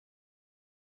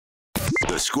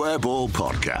The Square Ball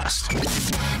Podcast.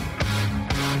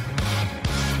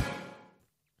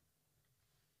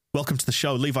 Welcome to the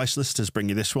show. Levi Solicitors bring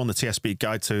you this one, the TSB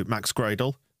guide to Max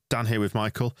Gradel. Dan here with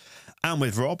Michael and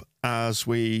with Rob as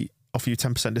we offer you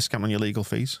 10% discount on your legal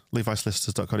fees.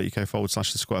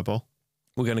 levisolicitors.co.uk/the square ball.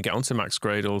 We're going to get onto Max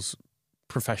Gradel's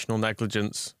professional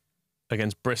negligence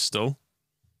against Bristol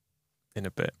in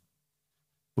a bit.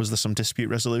 Was there some dispute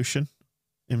resolution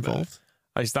involved?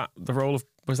 Was that the role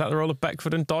of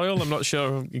Beckford and Doyle? I'm not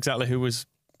sure exactly who was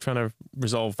trying to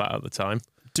resolve that at the time.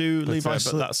 But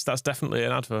that's definitely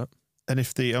an advert. And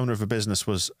if the owner of a business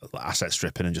was asset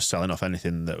stripping and just selling off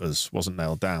anything that wasn't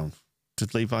nailed down, could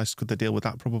they deal with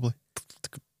that probably?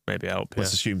 Maybe help.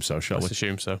 Let's assume so, shall we? Let's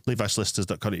assume so.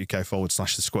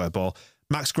 levisolicitors.co.uk/the square ball.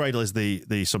 Max Gradel is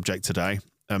the subject today.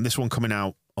 This one coming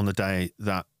out on the day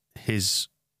that his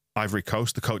Ivory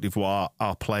Coast, the Côte d'Ivoire,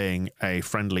 are playing a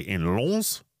friendly in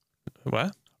Lens.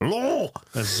 Where?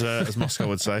 Lens, as Moscow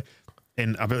would say.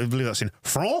 I believe that's in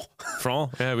France.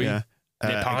 France, yeah.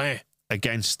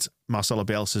 Against Marcelo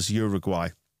Bielsa's Uruguay.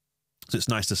 So it's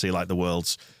nice to see like the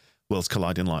worlds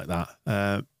colliding like that.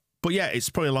 But yeah, it's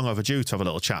probably long overdue to have a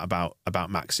little chat about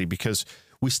Maxi, because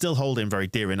we still hold him very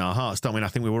dear in our hearts, don't we? And I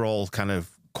think we were all kind of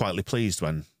quietly pleased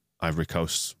when Ivory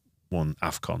Coast won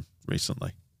AFCON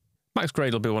recently. Max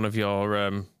Gradel will be one of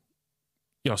your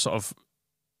sort of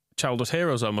childhood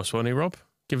heroes almost, wasn't he, Rob?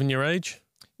 Given your age?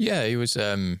 Yeah, he was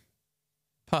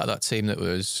part of that team that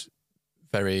was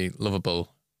very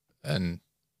lovable, and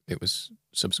it was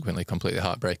subsequently completely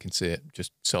heartbreaking to see it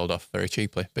just sold off very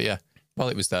cheaply. But yeah, while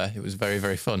it was there, it was very,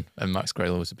 very fun, and Max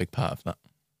Gradel was a big part of that.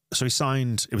 So he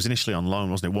signed, it was initially on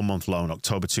loan, wasn't it? 1 month loan,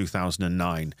 October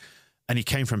 2009. And he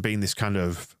came from being this kind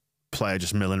of player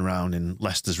just milling around in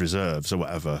Leicester's reserves or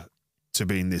whatever to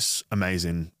being this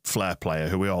amazing flair player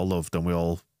who we all loved and we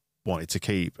all wanted to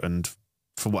keep. And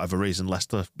for whatever reason,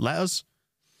 Leicester let us.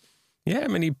 Yeah, I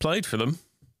mean, he played for them,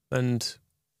 and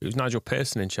it was Nigel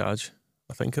Pearson in charge,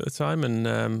 I think, at the time.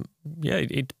 And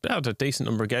he'd had a decent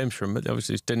number of games for him, but they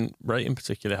obviously just didn't rate him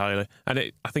particularly highly. And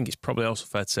I think it's probably also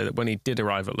fair to say that when he did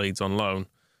arrive at Leeds on loan,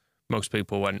 most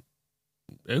people went,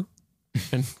 "Who?"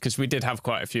 Because we did have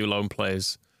quite a few loan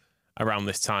players around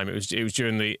this time. It was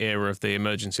during the era of the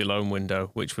emergency loan window,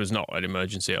 which was not an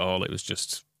emergency at all. It was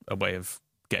just a way of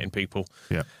getting people.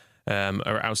 Yeah.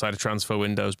 Or outside of transfer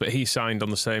windows, but he signed on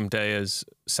the same day as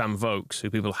Sam Vokes, who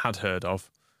people had heard of,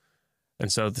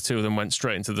 and so the two of them went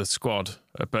straight into the squad.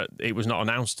 But it was not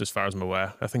announced, as far as I'm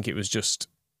aware. I think it was just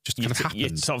kind of happened.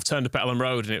 You sort of turned up at Ellen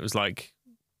Road, and it was like,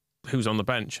 who's on the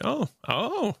bench?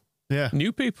 Oh, yeah,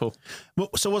 new people. Well,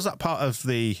 so was that part of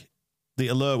the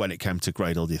allure when it came to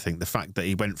Gradel? Do you think the fact that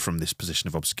he went from this position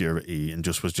of obscurity and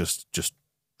was just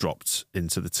dropped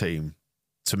into the team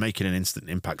to making an instant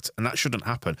impact, and that shouldn't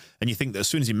happen? And you think that as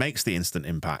soon as he makes the instant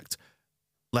impact,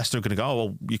 Leicester are going to go, "Oh,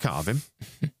 well, you can't have him.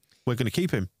 We're going to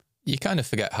keep him." You kind of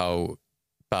forget how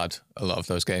bad a lot of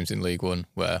those games in League One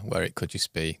were, where it could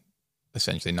just be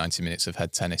essentially 90 minutes of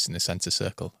head tennis in the centre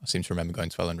circle. I seem to remember going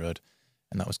to Ellen Road,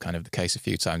 and that was kind of the case a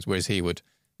few times, whereas he would,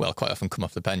 well, quite often come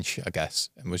off the bench, I guess,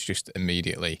 and was just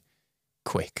immediately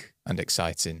quick and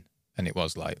exciting. And it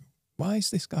was like, why is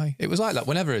this guy? It was like that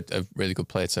whenever a really good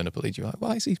player turned up at Leeds, you're like,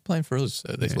 why is he playing for us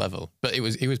at this level? But he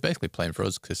was basically playing for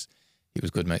us because he was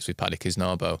good mates with Paddy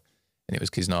Kisnorbo, and it was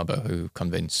Kisnorbo who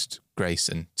convinced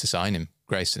Grayson to sign him.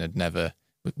 Grayson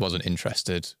wasn't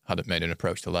interested, hadn't made an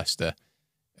approach to Leicester,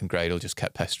 and Gradel just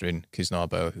kept pestering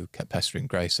Kisnorbo, who kept pestering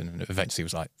Grayson, and eventually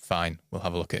was like, fine, we'll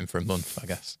have a look at him for a month, I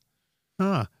guess.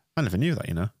 I never knew that,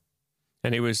 you know.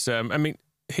 And it was,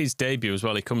 his debut as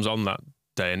well, he comes on that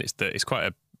day, and it's quite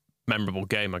a memorable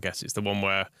game, I guess. It's the one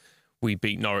where we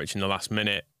beat Norwich in the last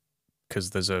minute because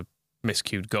there's a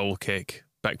miscued goal kick.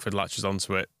 Beckford latches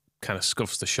onto it, kind of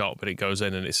scuffs the shot, but it goes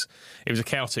in, and it was a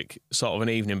chaotic sort of an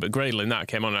evening. But Gradel in that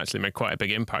came on and actually made quite a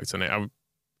big impact on it. I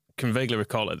can vaguely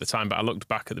recall it at the time, but I looked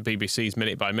back at the BBC's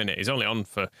minute by minute. He's only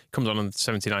comes on the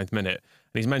 79th minute,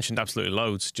 and he's mentioned absolutely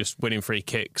loads, just winning free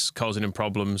kicks, causing him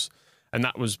problems, and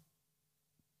that was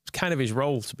kind of his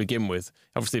role to begin with.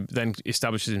 Obviously then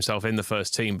establishes himself in the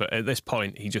first team, but at this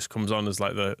point he just comes on as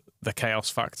like the chaos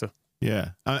factor.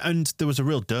 Yeah, and there was a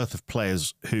real dearth of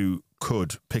players who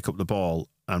could pick up the ball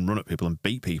and run at people and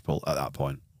beat people at that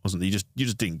point, wasn't there? You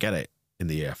just didn't get it in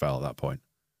the EFL at that point.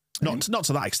 Not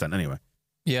to that extent anyway.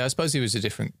 Yeah, I suppose he was a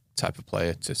different type of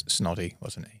player to Snoddy,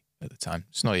 wasn't he, at the time?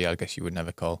 Snoddy, I guess you would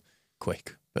never call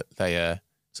quick, but they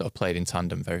sort of played in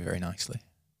tandem very, very nicely.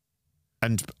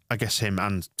 And I guess him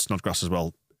and Snodgrass as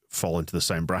well fall into the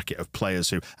same bracket of players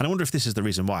who, and I wonder if this is the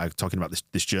reason why I'm talking about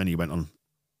this journey you went on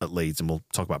at Leeds, and we'll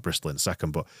talk about Bristol in a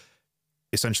second, but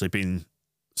essentially being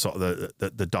sort of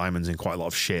the diamonds in quite a lot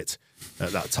of shit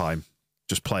at that time.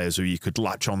 Just players who you could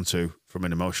latch onto from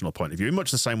an emotional point of view, in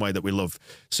much the same way that we love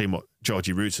seeing what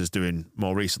Georgie Ruter's doing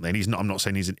more recently. And I'm not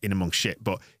saying he's in among shit,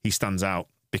 but he stands out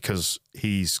because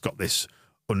he's got this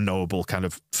unknowable kind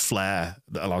of flair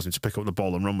that allows him to pick up the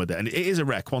ball and run with it. And it is a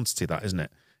rare quantity, that, isn't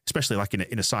it? Especially like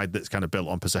in a side that's kind of built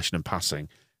on possession and passing.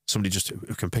 Somebody just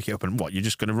who can pick it up and you're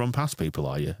just going to run past people,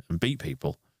 are you? And beat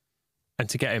people. And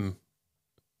to get him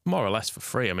more or less for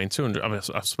free. I mean, 200. I mean,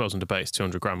 I suppose on debates,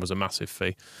 200 grand was a massive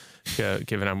fee,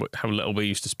 given how little we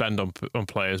used to spend on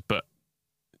players. But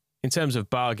in terms of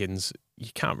bargains,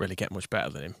 you can't really get much better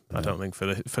than him. No. I don't think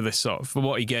for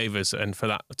what he gave us and for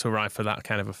that to arrive for that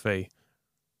kind of a fee.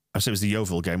 I said it was the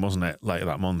Yeovil game, wasn't it? Later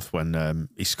that month when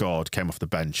he scored, came off the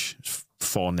bench,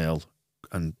 4-0,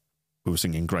 and we were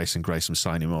singing Grace and Grace and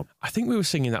sign him up. I think we were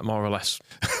singing that more or less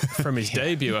from his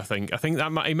debut. I think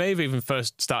that he may have even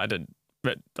first started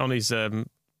on his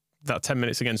that 10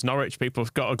 minutes against Norwich. People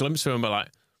got a glimpse of him and were like,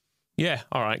 yeah,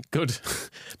 all right, good.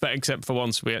 But except for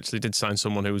once, we actually did sign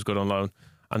someone who was good on loan,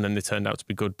 and then they turned out to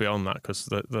be good beyond that, because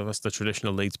that's the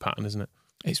traditional Leeds pattern, isn't it?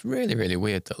 It's really, really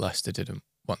weird that Leicester didn't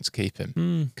want to keep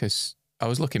him, because I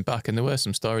was looking back and there were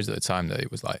some stories at the time that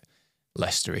it was like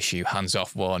Leicester issue,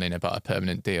 hands-off warning about a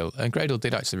permanent deal. And Gradel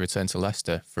did actually return to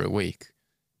Leicester for a week,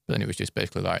 but then it was just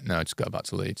basically like, no, just go back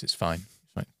to Leeds, it's fine.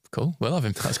 It's like, cool, we'll have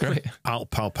him, that's great. I'll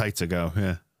pay to go,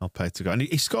 yeah, I'll pay to go. And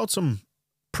he scored some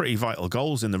pretty vital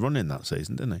goals in the run-in that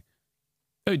season, didn't he?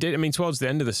 Oh, he did. I mean, towards the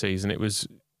end of the season, it was,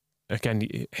 again,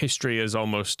 history has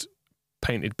almost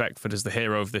painted Beckford as the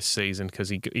hero of this season, because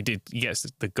he gets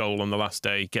the goal on the last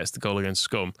day, he gets the goal against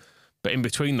Scum. But in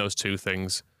between those two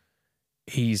things,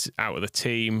 he's out of the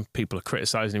team. People are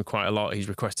criticising him quite a lot. He's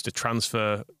requested a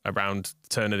transfer around the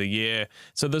turn of the year.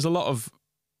 So there's a lot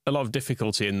of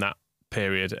difficulty in that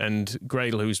period. And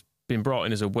Gradel, who's been brought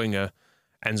in as a winger,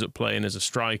 ends up playing as a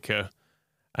striker,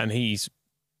 and he's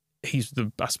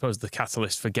I suppose the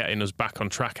catalyst for getting us back on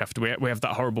track after we have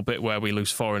that horrible bit where we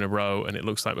lose 4 in a row and it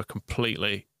looks like we're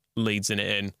completely Leedsing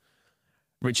it in.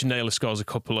 Richard Naylor scores a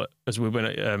couple as we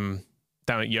win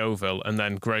down at Yeovil, and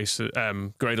then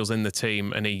Gradel's in the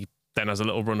team, and he then has a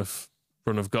little run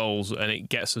of goals, and it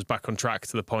gets us back on track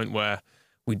to the point where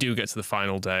we do get to the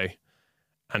final day,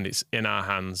 and it's in our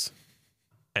hands,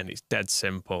 and it's dead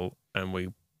simple, and we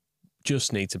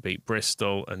just need to beat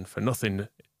Bristol, and for nothing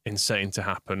insane to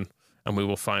happen, and we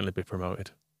will finally be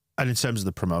promoted. And in terms of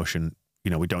the promotion,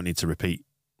 we don't need to repeat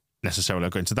necessarily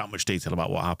go into that much detail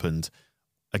about what happened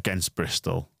against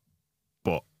Bristol,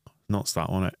 but nuts that,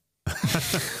 wasn't it?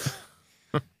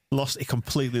 He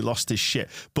completely lost his shit.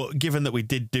 But given that we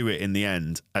did do it in the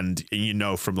end, and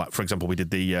from, like, for example, we did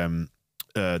the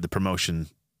promotion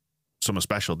summer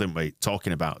special, didn't we?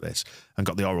 Talking about this, and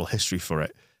got the oral history from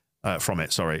it.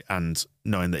 And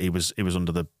knowing that he was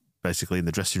basically in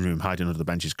the dressing room, hiding under the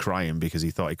benches, crying because he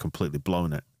thought he'd completely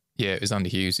blown it. Yeah, it was Andy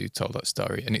Hughes who told that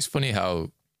story. And it's funny how,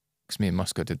 because me and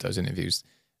Moscow did those interviews,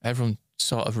 everyone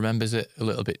sort of remembers it a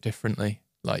little bit differently.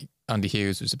 Like, Andy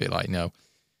Hughes was a bit like, no,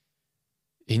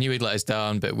 he knew he'd let us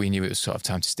down, but we knew it was sort of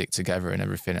time to stick together and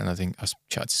everything. And I think I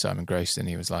chatted to Simon Grace, and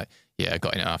he was like, yeah, I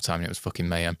got in at half time and it was fucking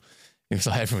mayhem. It was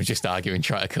like everyone was just arguing,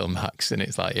 trying to kill Max. And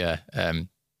it's like, yeah.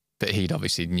 But he'd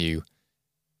obviously knew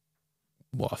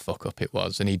what a fuck up it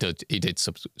was, and he did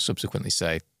subsequently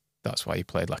say that's why he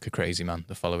played like a crazy man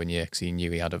the following year, because he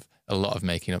knew he had a lot of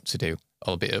making up to do.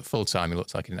 Albeit at full time, he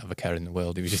looked like he didn't have a care in the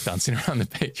world. He was just dancing around the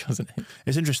pitch, wasn't he?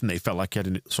 It's interesting that he felt like he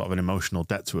had sort of an emotional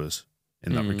debt to us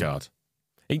in that regard.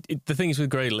 The thing is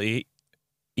with Gradel,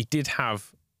 he did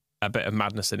have a bit of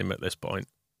madness in him at this point.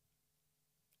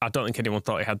 I don't think anyone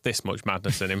thought he had this much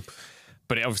madness in him,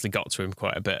 but it obviously got to him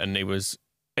quite a bit, and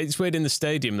it's weird, in the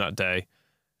stadium that day,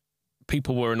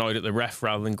 people were annoyed at the ref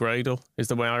rather than Gradel, is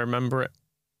the way I remember it.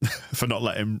 For not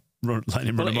letting him run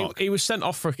amok. He was sent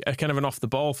off for a kind of an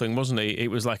off-the-ball thing, wasn't he?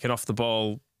 It was like an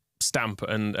off-the-ball stamp,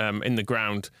 and in the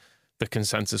ground, the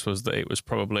consensus was that it was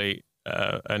probably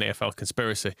an AFL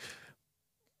conspiracy.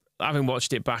 Having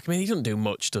watched it back, I mean, he doesn't do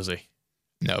much, does he?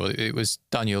 No, it was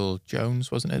Daniel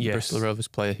Jones, wasn't it? Yes. The Bristol Rovers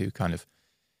player who kind of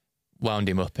wound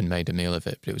him up and made a meal of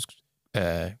it, but it was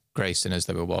Grayson, as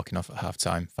they were walking off at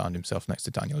half-time, found himself next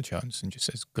to Daniel Jones and just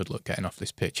says, good luck getting off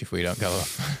this pitch if we don't go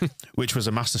off. Which was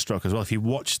a masterstroke as well. If you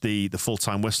watch the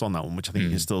full-time whistle on that one, which I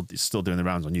think he's still doing the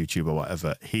rounds on YouTube or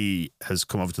whatever, he has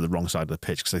come over to the wrong side of the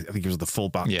pitch, because I think he was the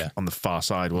full-back on the far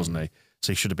side, wasn't he?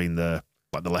 So he should have been the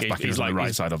left-back, he was on the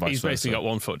right side, or vice versa. He's basically got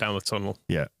 1 foot down the tunnel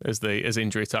as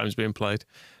injury time's being played.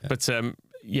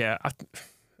 Yeah. But,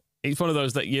 it's one of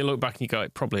those that you look back and you go,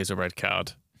 it probably is a red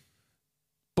card.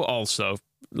 But also,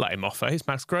 let him off. He's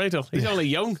Max Gradel. He's only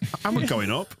young. I'm going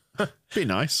up. Be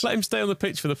nice. Let him stay on the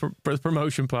pitch for the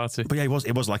promotion party. But yeah,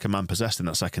 he was like a man possessed in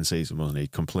that second season, wasn't he?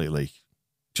 Completely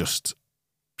just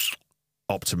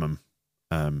optimum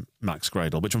Max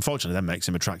Gradel, which unfortunately then makes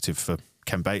him attractive for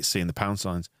Ken Bates, seeing the pound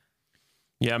signs.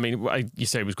 Yeah, I mean, you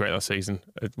say he was great last season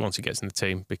once he gets in the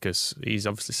team, because he's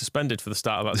obviously suspended for the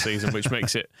start of that season, which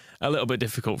makes it a little bit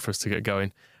difficult for us to get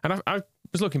going. And I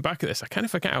was looking back at this, I kind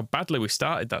of forget how badly we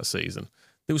started that season.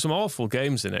 There were some awful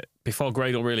games in it before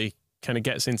Gradel really kind of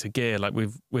gets into gear. Like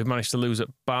we've managed to lose at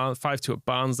 5-2 at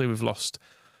Barnsley. We've lost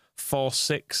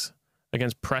 4-6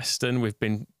 against Preston. We've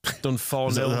been done 4-0.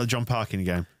 Was that the John Parkin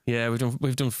game? Yeah,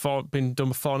 been done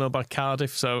 4-0 by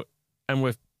Cardiff. So, and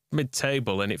we're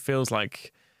mid-table, and it feels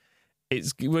like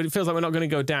we're not going to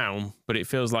go down, but it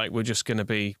feels like we're just going to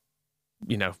be,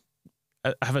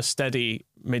 have a steady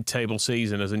mid-table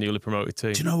season as a newly promoted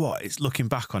team. Do you know what? It's looking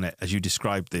back on it as you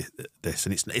described this,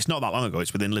 and it's not that long ago.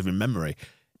 It's within living memory.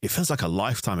 It feels like a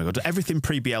lifetime ago. Everything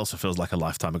pre-Bielsa feels like a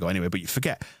lifetime ago anyway, but you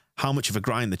forget how much of a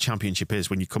grind the Championship is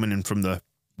when you're coming in from the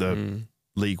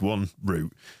League One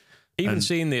route. Even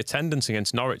seeing the attendance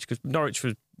against Norwich, because Norwich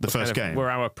was the first game. Were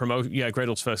our promotion. Yeah,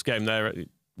 Gradel's first game.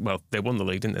 They won the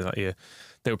league, didn't they, that year?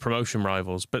 They were promotion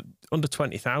rivals, but under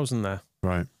 20,000 there.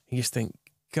 Right. You just think,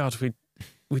 God,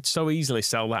 we'd so easily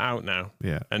sell that out now.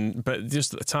 Yeah. But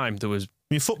just at the time, there was.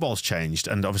 I mean, football's changed,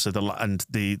 and obviously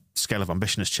the scale of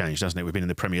ambition has changed, hasn't it? We've been in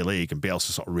the Premier League, and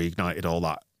Bielsa sort of reignited all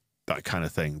that kind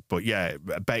of thing. But yeah,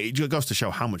 it goes to show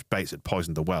how much Bates had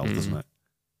poisoned the well, doesn't it?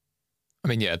 I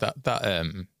mean, yeah,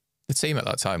 the team at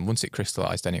that time, once it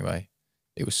crystallised anyway,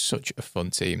 it was such a fun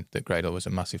team that Gradel was a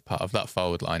massive part of. That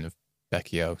forward line of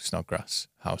Becchio, Snodgrass,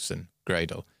 Howson,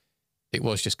 Gradel. It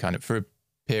was just kind of, for a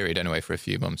period anyway, for a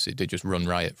few months, it did just run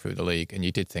riot through the league, and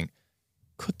you did think,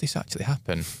 could this actually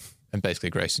happen? And basically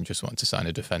Grayson just wanted to sign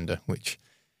a defender, which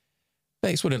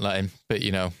Bates wouldn't let him, but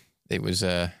it was,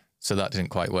 so that didn't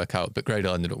quite work out. But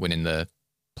Gradel ended up winning the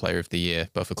Player of the Year,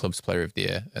 both the club's Player of the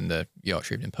Year and the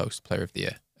Yorkshire Evening Post Player of the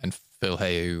Year. And Phil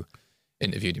Hay, who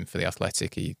interviewed him for The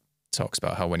Athletic, he talks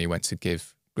about how when he went to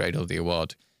give Gradel the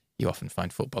award, you often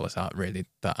find footballers aren't really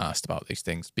that asked about these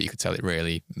things, but you could tell it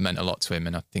really meant a lot to him.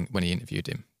 And I think when he interviewed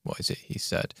him, he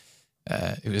said,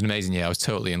 it was an amazing year. I was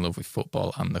totally in love with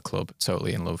football and the club,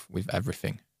 totally in love with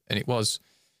everything. And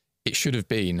it should have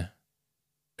been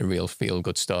a real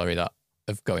feel-good story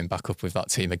of going back up with that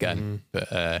team again.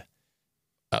 But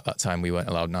at that time, we weren't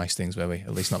allowed nice things, were we?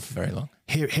 At least not for very long.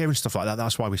 Hearing stuff like that,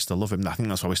 that's why we still love him. I think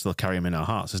that's why we still carry him in our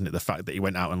hearts, isn't it? The fact that he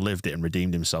went out and lived it and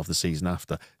redeemed himself the season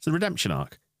after. It's a redemption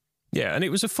arc. Yeah, and it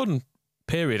was a fun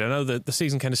period. I know that the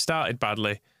season kind of started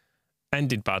badly,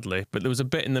 ended badly, but there was a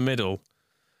bit in the middle,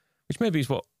 which maybe is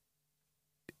what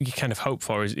you kind of hope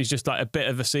for, is just like a bit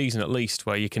of a season at least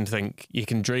where you can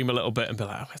dream a little bit and be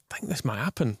like, I think this might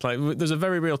happen. Like, there's a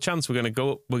very real chance we're going to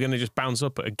go up, we're going to just bounce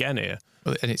up again here.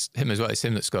 Well, and it's him as well. It's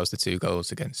him that scores the 2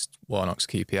 goals against Warnock's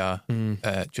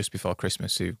QPR just before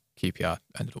Christmas, who QPR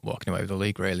ended up walking away with the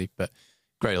league, really. But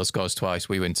Gradel scores twice,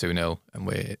 we win 2-0, and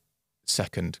we're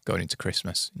second going into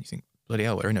Christmas. And you think, bloody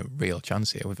hell, we're in a real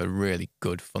chance here with a really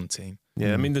good, fun team.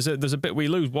 Yeah, I mean, there's a bit, we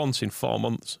lose once in 4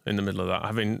 months in the middle of that,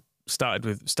 having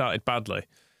started badly.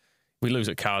 We lose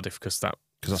at Cardiff because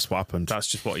that's what happened. That's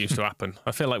just what used to happen.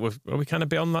 I feel like are we kind of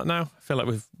beyond that now? I feel like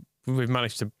we've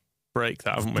managed to break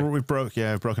that, haven't we? We've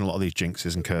broken a lot of these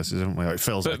jinxes and curses, haven't we? It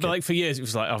feels but like for years it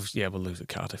was like, oh yeah, we'll lose at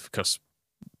Cardiff because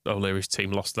O'Leary's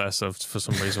team lost there, so for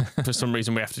some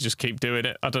reason we have to just keep doing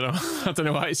it. I don't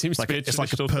know why it seems to be it's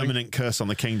like a permanent curse on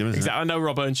the kingdom, isn't it? I know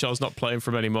Rob Earnshaw's not playing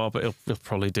for him anymore, but he'll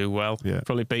probably do well. Yeah.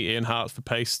 Probably beat Ian Hart for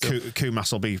pace.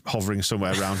 Kumas will be hovering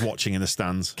somewhere around watching in the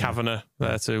stands. Kavanagh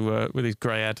there to with his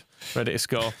grey head ready to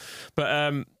score.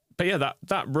 But yeah,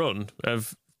 that run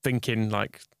of thinking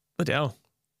like, bloody hell,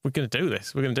 we're going to do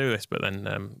this, but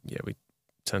then we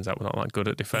turns out we're not that good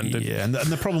at defending. Yeah, and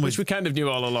the problem which we kind of knew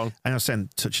all along. And I was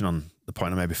saying, touching on the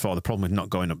point I made before, the problem with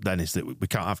not going up then is that we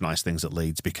can't have nice things at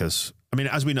Leeds because, I mean,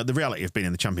 as we know, the reality of being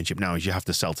in the Championship now is you have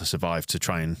to sell to survive to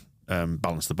try and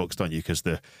balance the books, don't you? Because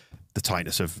the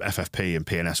tightness of FFP and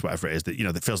PNS, whatever it is, that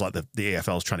it feels like the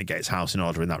EFL is trying to get its house in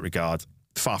order in that regard.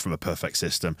 Far from a perfect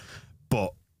system,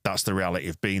 but that's the reality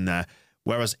of being there.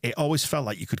 Whereas it always felt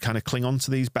like you could kind of cling on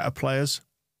to these better players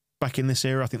back in this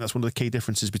era. I think that's one of the key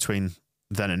differences between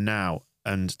then and now,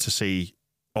 and to see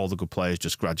all the good players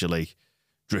just gradually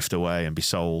drift away and be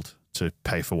sold to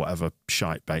pay for whatever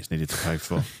shite Bates needed to pay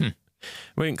for.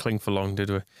 We didn't cling for long, did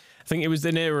we? I think it was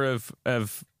an era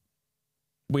of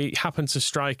we happened to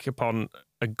strike upon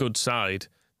a good side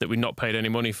that we'd not paid any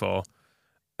money for,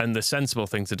 and the sensible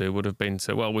thing to do would have been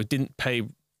we didn't pay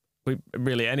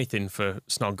really anything for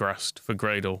Snodgrass, for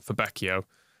Gradel, for Becchio.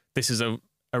 This is a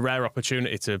a rare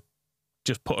opportunity to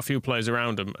just put a few players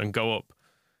around him and go up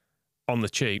on the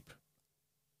cheap.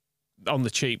 On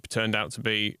the cheap turned out to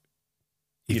be,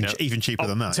 even cheaper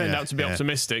than that. Turned out to be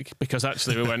optimistic, because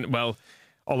actually we went, well,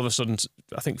 all of a sudden,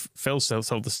 I think Phil still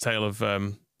told this tale of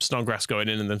Snodgrass going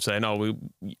in and them saying, "Oh,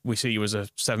 we see you as a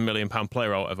 £7 million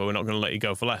player or whatever. We're not going to let you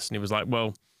go for less." And he was like, "Well,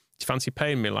 do you fancy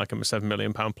paying me like I'm a £7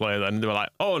 million player then?" And they were like,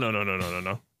 "Oh, no,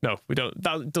 we don't.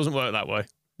 That doesn't work that way.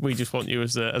 We just want you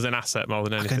as an asset more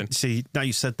than anything." See, now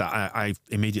you said that, I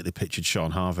immediately pictured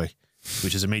Sean Harvey,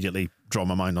 which has immediately drawn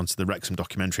my mind onto the Wrexham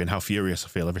documentary and how furious I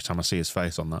feel every time I see his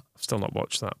face on that. I've still not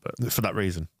watched that, but for that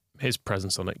reason, his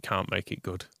presence on it can't make it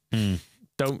good.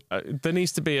 There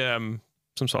needs to be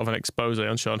some sort of an expose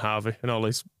on Sean Harvey and all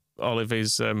of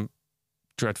his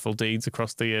dreadful deeds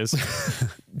across the years,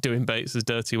 doing Bates'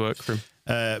 dirty work for him.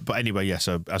 But anyway,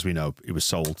 so as we know, it was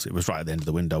sold. It was right at the end of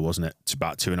the window, wasn't it? It's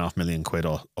about £2.5 million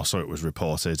or so it was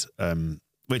reported.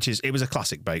 It was a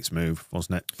classic Bates move,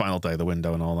 wasn't it? Final day of the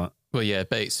window and all that. Well, yeah,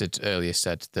 Bates had earlier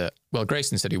said that, well,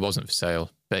 Grayson said he wasn't for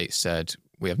sale. Bates said,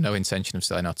 "We have no intention of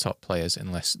selling our top players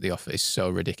unless the offer is so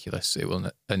ridiculous it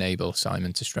will enable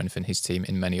Simon to strengthen his team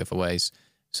in many other ways."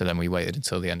 So then we waited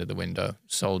until the end of the window,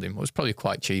 sold him. It was probably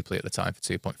quite cheaply at the time for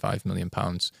 £2.5 million.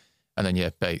 And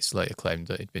then, Bates later claimed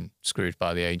that he'd been screwed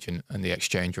by the agent and the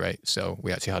exchange rate. So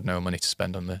we actually had no money to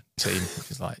spend on the team, which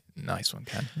is like, nice one,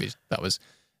 Ken. That was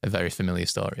a very familiar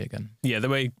story again. Yeah, the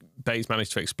way Bates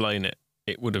managed to explain it,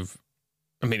 it would have,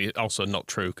 it's also not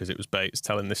true because it was Bates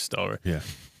telling this story. Yeah.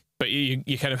 But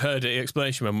you kind of heard the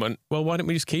explanation and went, well, why don't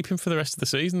we just keep him for the rest of the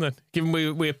season then? Given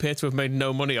we appear to have made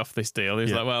no money off this deal. He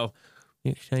was like, well, the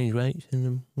exchange rates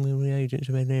and the agents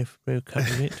have been there for a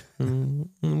couple of it.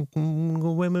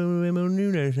 Remo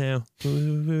Nunes now.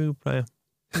 Very good player.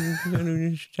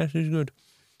 Just as good.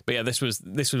 But yeah, this was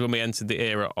when we entered the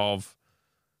era of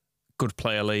good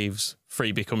player leaves,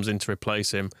 Freebie comes in to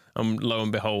replace him, and lo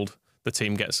and behold, the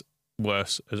team gets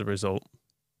worse as a result.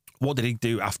 What did he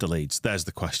do after Leeds? There's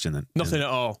the question then. Nothing at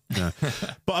all. No.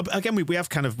 But again,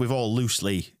 we've all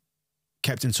loosely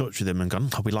kept in touch with him and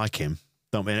gone, we like him,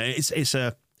 don't we? And it's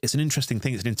an interesting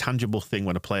thing. It's an intangible thing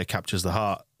when a player captures the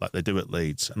heart like they do at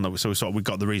Leeds. And so we've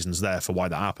got the reasons there for why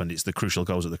that happened. It's the crucial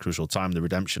goals at the crucial time, the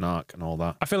redemption arc and all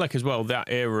that. I feel like as well, that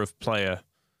era of player,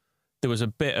 there was a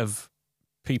bit of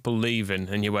people leaving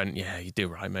and you went, yeah, you do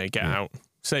right, mate, get out.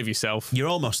 Save yourself. You're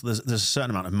almost, there's a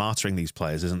certain amount of martyring these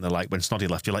players, isn't there? Like when Snoddy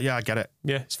left, you're like, yeah, I get it.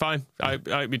 Yeah, it's fine. I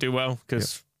hope you do well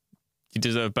because you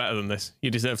deserve better than this. You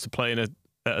deserve to play in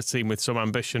a team with some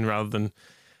ambition rather than,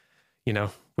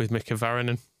 with Mika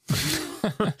Varanen.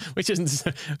 which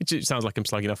sounds like I'm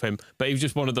slagging off him, but he was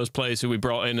just one of those players who we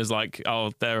brought in as like,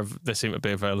 oh, they seem to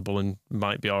be available and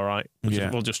might be all right.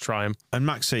 We'll just try him. And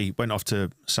Maxi went off to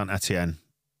Saint-Etienne.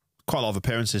 Quite a lot of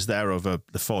appearances there over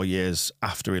the 4 years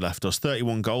after he left us.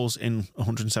 31 goals in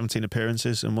 117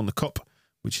 appearances and won the Cup,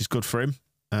 which is good for him.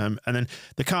 And then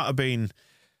there can't have been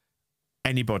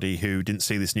anybody who didn't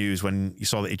see this news when you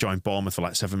saw that he joined Bournemouth for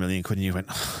like £7 million and you went,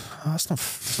 that's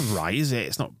not right, is it?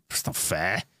 It's not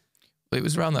fair. Well, it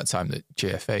was around that time that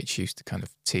GFH used to kind of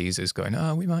tease us going,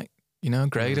 we might,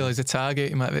 Gradel is a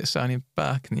target, you might be signing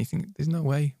back. And you think, there's no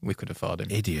way we could afford him.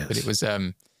 Idiots. But it was,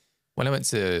 when I went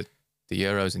to the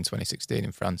Euros in 2016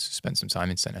 in France, spent some time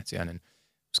in Saint-Etienne and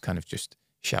was kind of just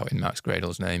shouting Max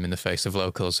Gradel's name in the face of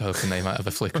locals, hoping they might have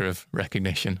a flicker of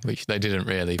recognition, which they didn't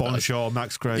really. Bonjour,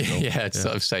 Max Gradel. Yeah,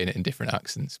 sort of saying it in different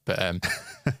accents. But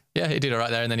yeah, he did all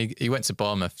right there. And then he went to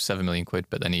Bournemouth, £7 million,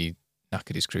 but then he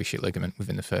knackered his cruciate ligament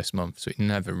within the first month. So it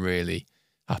never really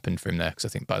happened for him there because I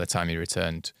think by the time he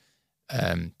returned,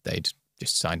 they'd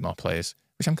just signed more players,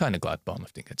 which I'm kind of glad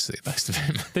Bournemouth didn't get to see the best of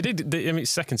him. They did. His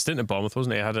second stint at Bournemouth,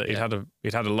 wasn't it?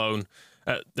 He'd had a loan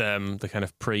at the kind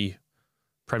of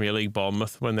pre-Premier League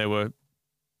Bournemouth when they were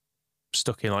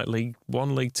stuck in like League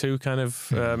One, League Two, kind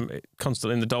of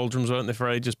constantly in the doldrums, weren't they, for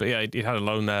ages? But yeah, he had a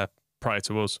loan there prior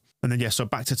to us. And then so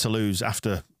back to Toulouse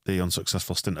after the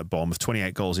unsuccessful stint at Bournemouth.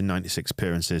 28 goals in 96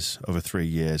 appearances over 3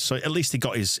 years. So at least he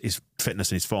got his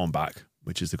fitness and his form back,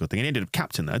 which is the good thing. And he ended up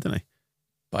captain there, didn't he?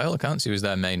 By all accounts, he was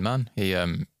their main man. He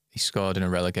scored in a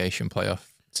relegation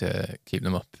playoff to keep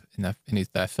them up in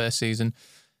their first season,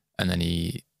 and then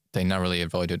they narrowly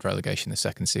avoided relegation the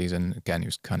second season. Again, he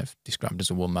was kind of described as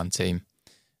a one-man team,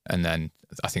 and then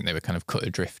I think they were kind of cut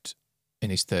adrift in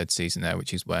his third season there,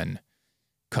 which is when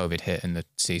COVID hit and the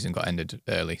season got ended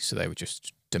early, so they were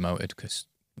just demoted because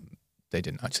they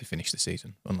didn't actually finish the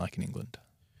season, unlike in England.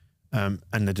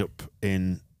 Ended up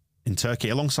in Turkey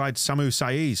alongside Samu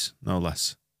Saiz, no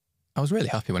less. I was really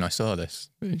happy when I saw this.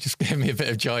 It just gave me a bit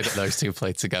of joy that those two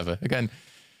played together. Again,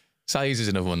 Saiz is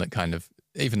another one that kind of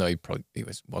even though he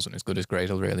wasn't as good as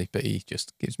Gradel, really, but he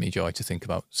just gives me joy to think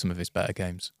about some of his better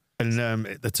games. And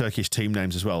the Turkish team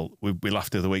names as well. We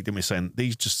laughed the other week, didn't we, saying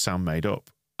these just sound made up.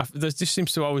 There just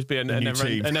seems to always be a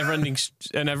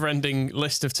never-ending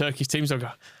list of Turkish teams. I've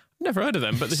never heard of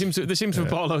them, but they seem to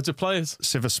have bought loads of players.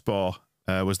 Sivasspor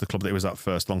was the club that he was at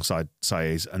first, alongside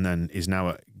Saiz, and then is now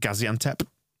at Gaziantep.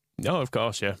 Oh, of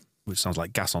course, yeah. Which sounds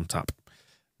like gas on tap.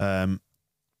 So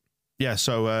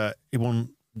he won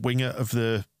winger of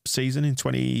the season in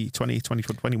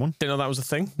 2021. Didn't know that was a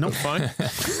thing. No, fine.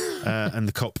 And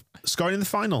the cup, scoring in the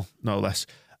final, no less.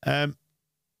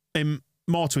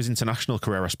 More to his international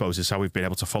career, I suppose, is how we've been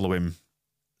able to follow him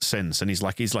since. And he's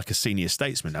like a senior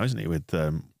statesman now, isn't he,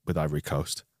 with Ivory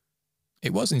Coast?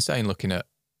 It was insane looking at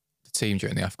the team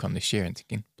during the AFCON this year and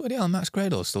thinking, bloody hell, Max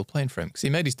Gradel is still playing for him, because he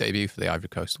made his debut for the Ivory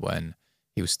Coast when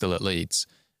he was still at Leeds,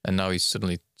 and now he's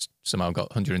suddenly somehow got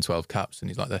 112 caps and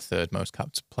he's like their third most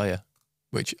capped player.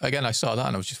 Which again, I saw that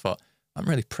and I was just thought, I'm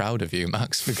really proud of you,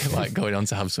 Max, for like going on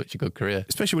to have such a good career.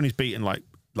 Especially when he's beaten like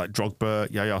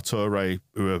Drogba, Yaya Toure,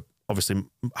 who are obviously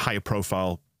higher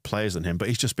profile players than him, but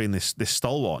he's just been this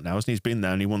stalwart now, hasn't he? He's been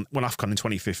there and he won AFCON in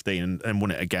 2015 and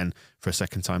won it again for a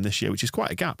second time this year, which is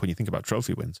quite a gap when you think about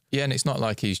trophy wins. Yeah, and it's not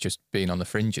like he's just been on the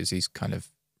fringes. He's kind of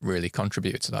really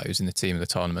contributed to that. He was in the team of the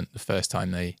tournament the first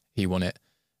time he won it,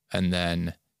 and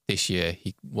then this year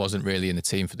he wasn't really in the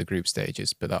team for the group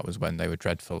stages, but that was when they were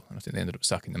dreadful, and I think they ended up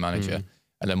sacking the manager.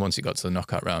 And then once it got to the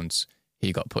knockout rounds,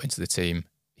 he got put into the team.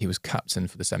 He was captain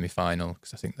for the semi-final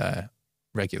because I think their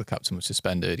regular captain was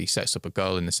suspended. He sets up a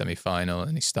goal in the semi-final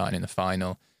and he's starting in the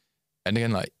final. And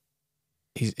again, like,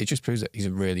 it just proves that he's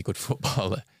a really good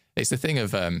footballer. It's the thing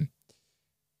of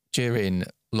during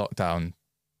lockdown,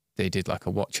 they did like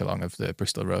a watch-along of the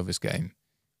Bristol Rovers game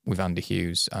with Andy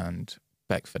Hughes and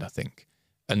Beckford, I think.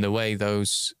 And the way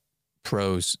those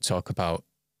pros talk about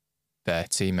their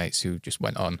teammates who just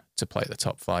went on to play at the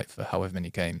top flight for however many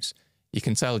games, you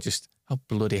can tell just how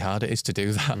bloody hard it is to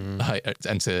do that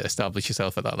and to establish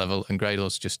yourself at that level. And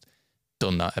Gradel's just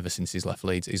done that ever since he's left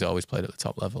Leeds. He's always played at the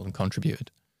top level and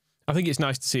contributed. I think it's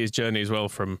nice to see his journey as well,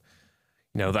 from,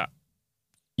 that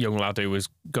young lad who was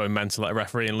going mental at a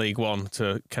referee in League One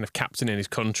to kind of captaining his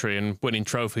country and winning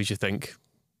trophies. You think,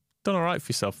 done all right for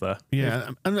yourself there.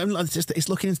 Yeah, and it's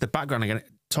looking into the background again,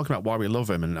 talking about why we love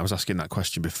him, and I was asking that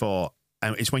question before,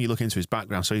 and it's when you look into his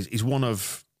background. So he's one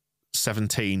of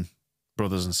 17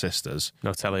 brothers and sisters.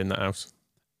 No telly in that house.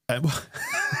 Well,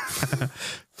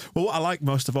 what I like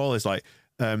most of all is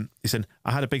he said,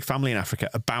 I had a big family in Africa,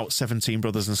 about 17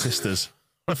 brothers and sisters.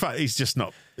 In fact, he's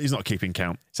not keeping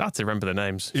count. It's hard to remember the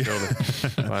names, surely,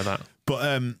 by that.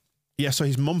 But so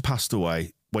his mum passed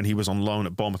away when he was on loan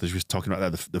at Bournemouth, as we were talking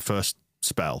about there, the first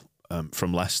spell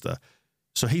from Leicester.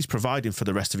 So he's providing for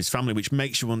the rest of his family, which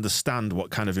makes you understand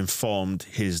what kind of informed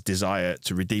his desire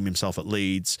to redeem himself at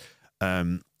Leeds,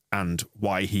 and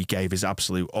why he gave his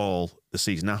absolute all the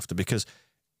season after. Because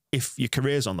if your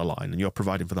career's on the line and you're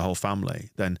providing for the whole family,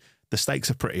 then the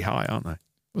stakes are pretty high, aren't they?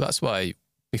 Well, that's why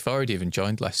before he'd even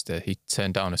joined Leicester, he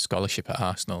turned down a scholarship at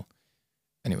Arsenal,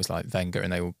 and it was like Wenger,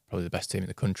 and they were probably the best team in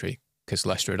the country, because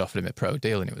Leicester had offered him a pro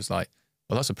deal, and it was like,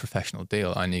 well, that's a professional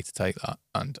deal. I need to take that,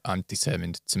 and I'm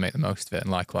determined to make the most of it.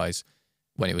 And likewise,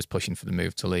 when he was pushing for the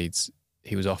move to Leeds,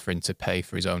 he was offering to pay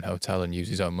for his own hotel and use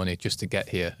his own money just to get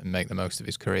here and make the most of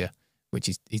his career, which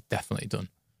he's definitely done.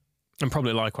 And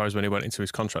probably likewise when he went into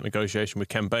his contract negotiation with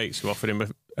Ken Bates, who offered him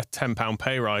a £10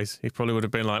 pay rise, he probably would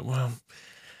have been like, well, I'm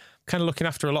kind of looking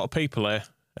after a lot of people here,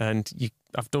 and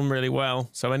I've done really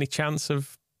well, so any chance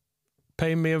of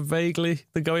paying me a vaguely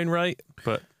the going rate?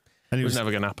 But it was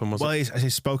never going to happen, was it? Well,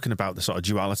 he's spoken about the sort of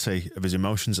duality of his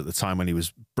emotions at the time when he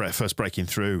was first breaking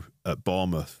through at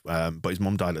Bournemouth, but his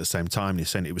mum died at the same time, and he's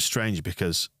saying it was strange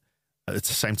because at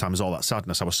the same time as all that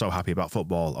sadness, I was so happy about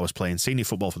football. I was playing senior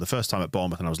football for the first time at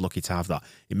Bournemouth, and I was lucky to have that.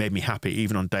 It made me happy,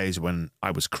 even on days when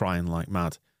I was crying like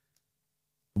mad.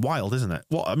 Wild, isn't it?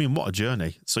 What a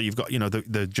journey. So you've got,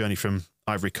 the journey from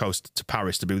Ivory Coast to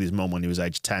Paris to be with his mum when he was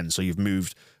age 10. So you've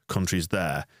moved countries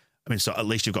there. So at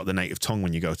least you've got the native tongue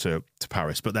when you go to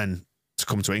Paris. But then to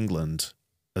come to England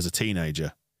as a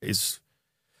teenager is,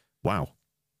 wow.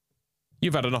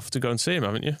 You've had an offer to go and see him,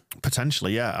 haven't you?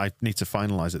 Potentially, yeah. I need to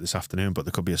finalise it this afternoon, but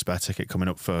there could be a spare ticket coming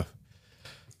up for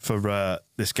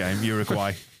this game,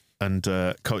 Uruguay and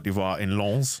Côte d'Ivoire in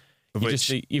Lens.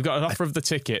 You've got an offer of the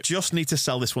ticket. Just need to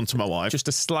sell this one to my wife. Just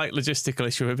a slight logistical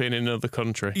issue of being in another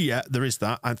country. Yeah, there is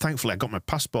that. And thankfully, I got my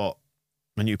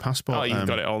new passport. Oh, you've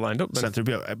got it all lined up then. Sent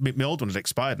through. My old one had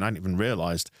expired and I hadn't even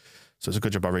realised. So it's a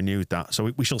good job I renewed that.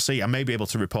 So we shall see. I may be able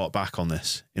to report back on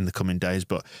this in the coming days,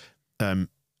 but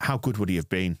how good would he have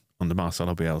been under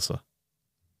Marcelo Bielsa?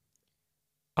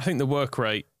 I think the work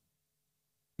rate,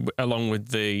 along with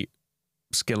the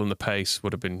skill and the pace,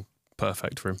 would have been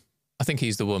perfect for him. I think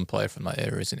he's the one player from that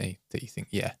era, isn't he? That you think,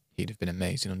 yeah, he'd have been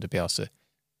amazing under Bielsa.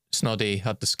 Snoddy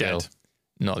had the skill,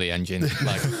 not the engine.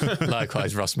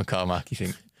 Likewise, Ross McCormack. You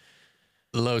think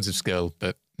loads of skill,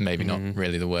 but maybe not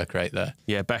really the work rate there.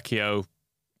 Yeah, Becchio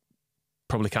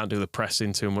probably can't do the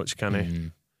pressing too much, can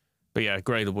he? But yeah,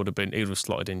 Gradel would have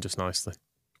slotted in just nicely.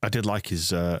 I did like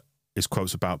his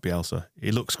quotes about Bielsa.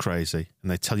 He looks crazy,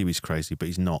 and they tell you he's crazy, but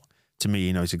he's not. To me,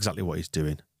 he knows exactly what he's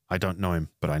doing. I don't know him,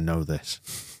 but I know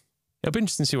this. It'll be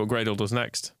interesting to see what Gradel does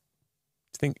next.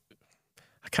 I think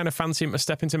I kind of fancy him to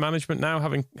step into management now,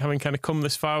 having kind of come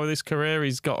this far with his career.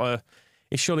 He's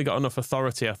surely got enough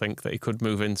authority, I think, that he could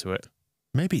move into it.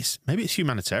 Maybe it's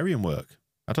humanitarian work.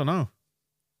 I don't know.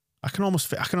 I can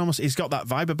almost. He's got that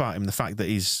vibe about him. The fact that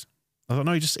I don't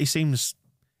know. He seems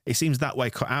that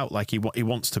way cut out. Like he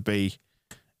wants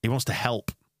to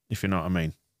help. If you know what I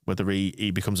mean. Whether he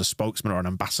becomes a spokesman or an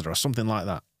ambassador or something like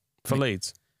that for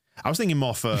Leeds. I was thinking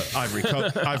more for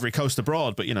Ivory Coast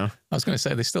abroad, but you know. I was going to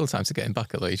say there's still time to get him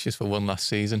back at Leeds just for one last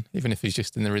season, even if he's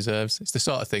just in the reserves. It's the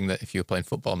sort of thing that if you were playing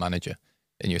Football Manager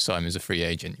and you saw him as a free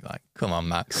agent, you're like, come on,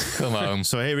 Max, come home.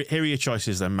 So here are your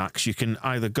choices then, Max. You can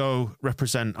either go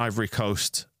represent Ivory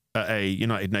Coast at a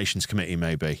United Nations committee,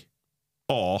 maybe,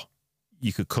 or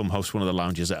you could come host one of the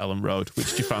lounges at Ellen Road.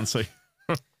 Which do you fancy?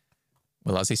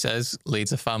 Well, as he says,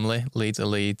 Leeds are family, Leeds are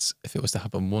Leeds. If it was to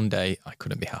happen one day, I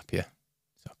couldn't be happier.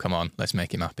 So come on, let's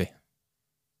make him happy.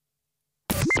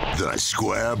 The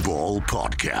Square Ball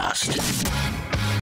Podcast.